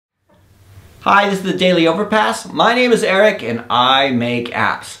Hi, this is the Daily Overpass. My name is Eric and I make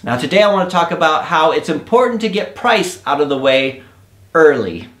apps. Now today I want to talk about how it's important to get price out of the way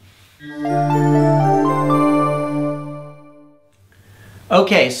early.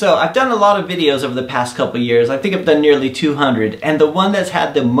 Okay, so I've done a lot of videos over the past couple years. I think I've done nearly 200, and the one that's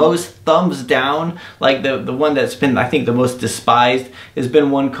had the most thumbs down, like the one that's been, I think, the most despised, has been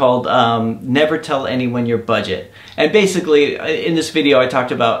one called Never Tell Anyone Your Budget. And basically, in this video I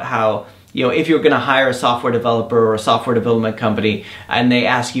talked about how, you know, if you're going to hire a software developer or a software development company and they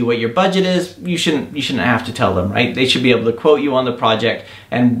ask you what your budget is, you shouldn't have to tell them, right? They should be able to quote you on the project,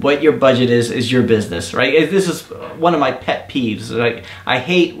 and what your budget is your business, right? This is one of my pet peeves. Like, I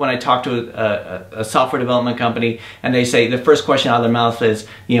hate when I talk to a software development company and they say, the first question out of their mouth is,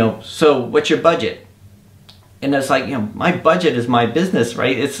 you know, so what's your budget? And it's like, you know, my budget is my business,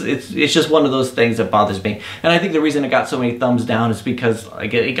 right? It's just one of those things that bothers me. And I think the reason it got so many thumbs down is because I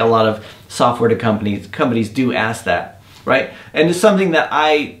get a lot of software companies do ask that, right? And it's something that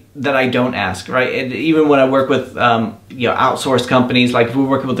I don't ask, right? And even when I work with you know, outsourced companies, like if we're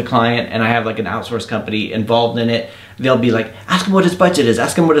working with a client and I have like an outsourced company involved in it, they'll be like, ask him what his budget is,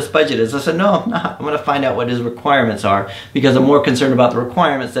 ask him what his budget is. I said, no, I'm not. I'm gonna find out what his requirements are, because I'm more concerned about the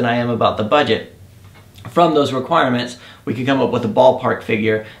requirements than I am about the budget. From those requirements, we can come up with a ballpark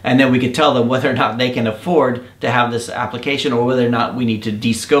figure, and then we can tell them whether or not they can afford to have this application, or whether or not we need to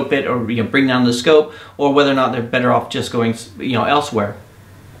de-scope it, or, you know, bring down the scope, or whether or not they're better off just going, you know, elsewhere.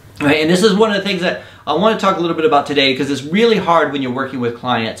 Right? And this is one of the things that I want to talk a little bit about today, because it's really hard when you're working with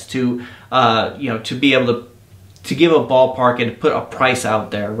clients to, you know, to be able to give a ballpark and to put a price out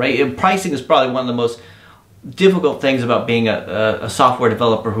there, right? And pricing is probably one of the most difficult things about being a software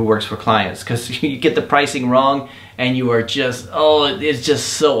developer who works for clients, because you get the pricing wrong and you are just, oh, it's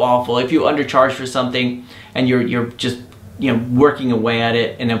just so awful. If you undercharge for something and you're just, you know, working away at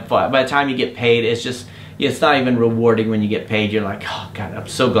it, and then by the time you get paid, it's not even rewarding. When you get paid, you're like, oh God, I'm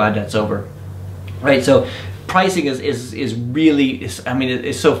so glad that's over, right? So pricing is really, I mean,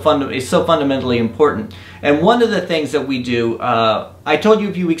 it's so fundamentally important. And one of the things that we do, I told you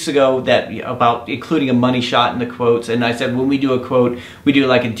a few weeks ago that about including a money shot in the quotes, and I said when we do a quote, we do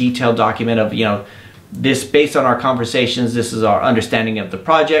like a detailed document of, you know, this based on our conversations, this is our understanding of the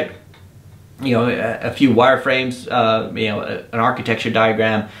project, you know, a few wireframes, you know, an architecture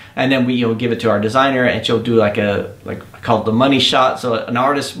diagram, and then we, you know, give it to our designer, and she'll do like I call it the money shot, so an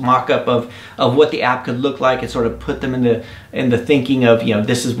artist mock-up of what the app could look like, and sort of put them in the thinking of, you know,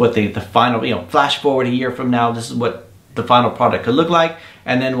 this is what the final, you know, flash forward a year from now, this is what the final product could look like,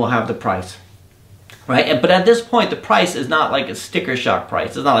 and then we'll have the price. Right? But at this point, the price is not like a sticker shock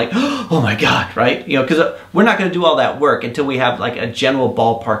price. It's not like, oh my God, right? You know, because we're not going to do all that work until we have like a general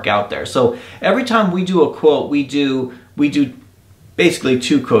ballpark out there. So every time we do a quote, we do basically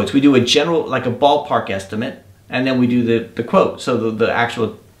two quotes. We do a general, like a ballpark estimate, and then we do the quote. So the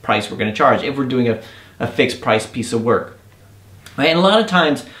actual price we're going to charge if we're doing a fixed price piece of work. Right? And a lot of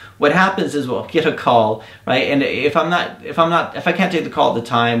times, what happens is we'll get a call, right? And if I can't take the call at the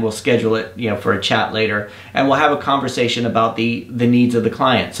time, we'll schedule it, you know, for a chat later, and we'll have a conversation about the needs of the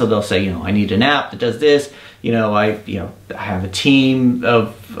client. So they'll say, you know, I need an app that does this. You know, I have a team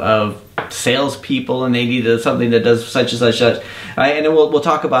of salespeople, and they need something that does such and such, right? And then we'll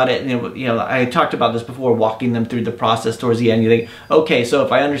talk about it. And, you know, I talked about this before, walking them through the process towards the end. You think, okay, so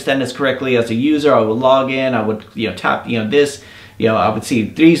if I understand this correctly as a user, I would log in, I would, you know, tap, you know, this. You know, I would see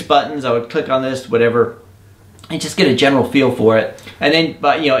these buttons, I would click on this, whatever, and just get a general feel for it. And then,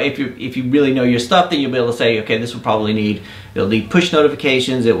 but, you know, if you really know your stuff, then you'll be able to say, okay, this will probably need, it'll need push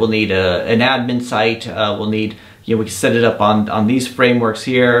notifications, it will need an admin site, we'll need, you know, we can set it up on these frameworks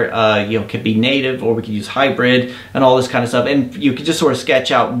here, you know, it could be native, or we could use hybrid, and all this kind of stuff. And you can just sort of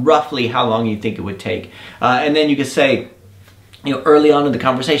sketch out roughly how long you think it would take. And then you could say, you know, early on in the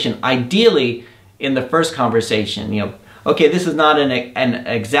conversation, ideally in the first conversation, you know, okay, this is not an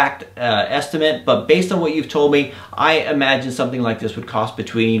exact estimate, but based on what you've told me, I imagine something like this would cost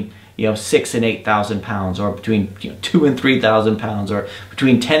between, you know, £6,000 and £8,000, or between, you know, £2,000 and £3,000, or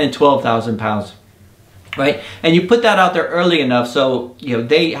between £10,000 and £12,000, right? And you put that out there early enough so, you know,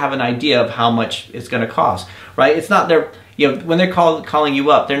 they have an idea of how much it's going to cost, right? It's not their, you know, when they're calling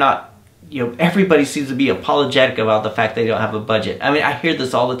you up, they're not, you know, everybody seems to be apologetic about the fact they don't have a budget. I mean, I hear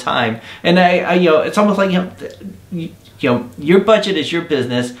this all the time, and I you know, it's almost like, you know, your budget is your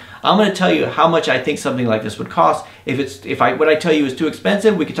business. I'm going to tell you how much I think something like this would cost. If what I tell you is too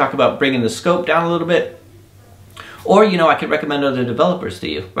expensive, we could talk about bringing the scope down a little bit, or, you know, I could recommend other developers to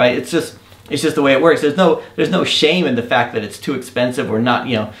you, right? It's just, It's just the way it works. There's no shame in the fact that it's too expensive or not,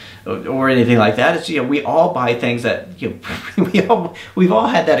 you know, or anything like that. It's, you know, we all buy things that, you know, we've all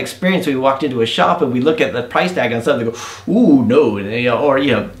had that experience. We walked into a shop and we look at the price tag on something and go, ooh, no, you know, or,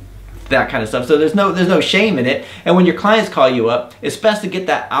 you know, that kind of stuff. So there's no shame in it. And when your clients call you up, it's best to get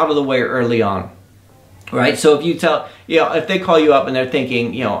that out of the way early on. Right, so if you tell, you know, if they call you up and they're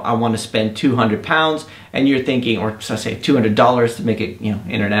thinking, you know, I want to spend 200 pounds, and you're thinking, or so I say $200 to make it, you know,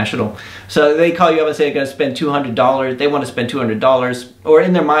 international. So they call you up and say they're going to spend $200. They want to spend $200, or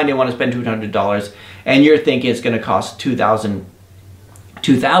in their mind they want to spend $200, and you're thinking it's going to cost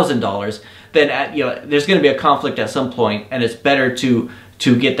 $2,000. Then you know, there's going to be a conflict at some point, and it's better to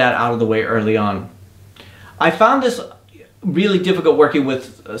get that out of the way early on. I found this really difficult working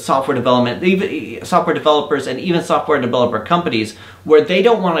with software development, even software developers and even software developer companies, where they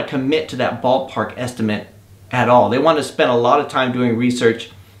don't want to commit to that ballpark estimate at all. They want to spend a lot of time doing research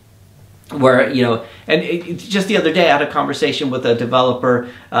where, you know, and just the other day I had a conversation with a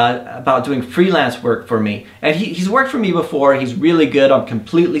developer about doing freelance work for me. And he's worked for me before, he's really good, I'm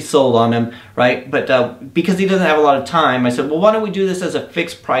completely sold on him, right? But because he doesn't have a lot of time, I said, well, why don't we do this as a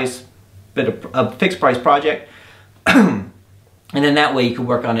fixed price project? And then that way you can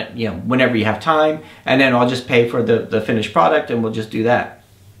work on it, you know, whenever you have time, and then I'll just pay for the finished product and we'll just do that.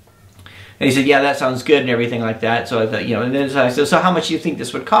 And he said, yeah, that sounds good and everything like that. So I thought, you know, and then I said, so how much do you think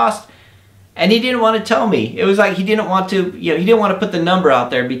this would cost? And he didn't want to tell me. It was like he didn't want to, you know, he didn't want to put the number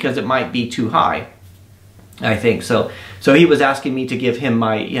out there because it might be too high, I think. So he was asking me to give him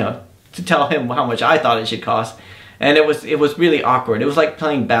my, you know, to tell him how much I thought it should cost. And it was really awkward. It was like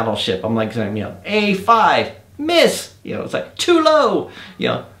playing Battleship. I'm like saying, you know, A5. Miss, you know, it's like too low, you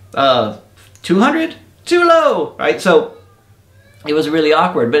know, 200, too low, right? So it was really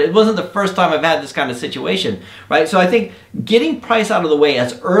awkward, but it wasn't the first time I've had this kind of situation, right? So I think getting price out of the way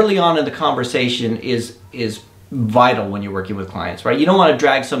as early on in the conversation is vital when you're working with clients, right? You don't want to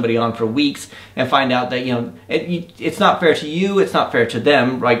drag somebody on for weeks and find out that, you know, it's not fair to you, it's not fair to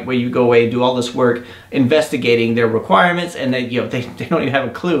them, right? Where you go away and do all this work investigating their requirements, and then, you know, they don't even have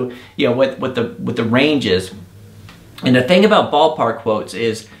a clue, you know, what the range is. And the thing about ballpark quotes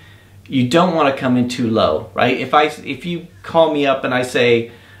is you don't want to come in too low, right? If you call me up and I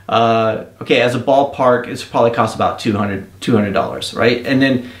say, okay, as a ballpark, it's probably costs about $200, right? And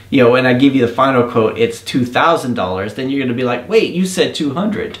then, you know, when I give you the final quote, it's $2,000, then you're going to be like, wait, you said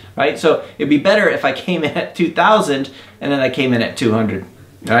 200, right? So it'd be better if I came in at 2,000 and then I came in at 200,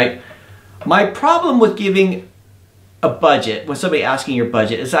 right? My problem with giving a budget, when somebody asking your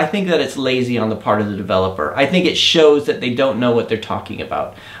budget, is I think that it's lazy on the part of the developer. I think it shows that they don't know what they're talking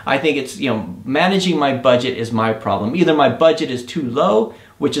about. I think it's, you know, managing my budget is my problem. Either my budget is too low,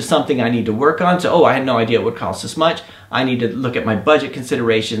 which is something I need to work on. So, oh, I had no idea it would cost this much. I need to look at my budget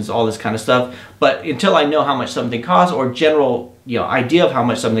considerations, all this kind of stuff. But until I know how much something costs, or general, you know, idea of how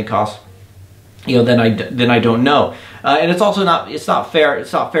much something costs, you know, then I don't know. And it's also not fair.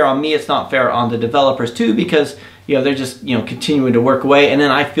 It's not fair on me. It's not fair on the developers too, because, you know, they're just, you know, continuing to work away, and then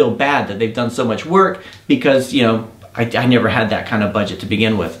I feel bad that they've done so much work because, you know, I never had that kind of budget to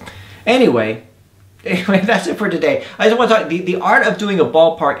begin with. Anyway, that's it for today. I just want to talk, the art of doing a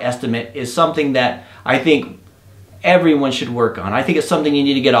ballpark estimate is something that I think everyone should work on. I think it's something you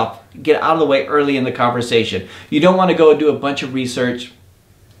need to get out of the way early in the conversation. You don't want to go and do a bunch of research,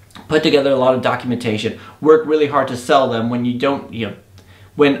 put together a lot of documentation, work really hard to sell them when you don't, you know,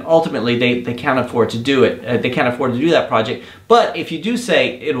 when ultimately they can't afford to do it. They can't afford to do that project. But if you do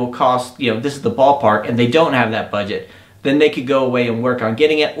say it will cost, you know, this is the ballpark, and they don't have that budget, then they could go away and work on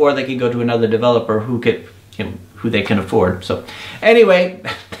getting it, or they could go to another developer who they can afford. So anyway,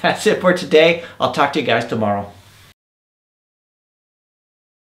 that's it for today. I'll talk to you guys tomorrow.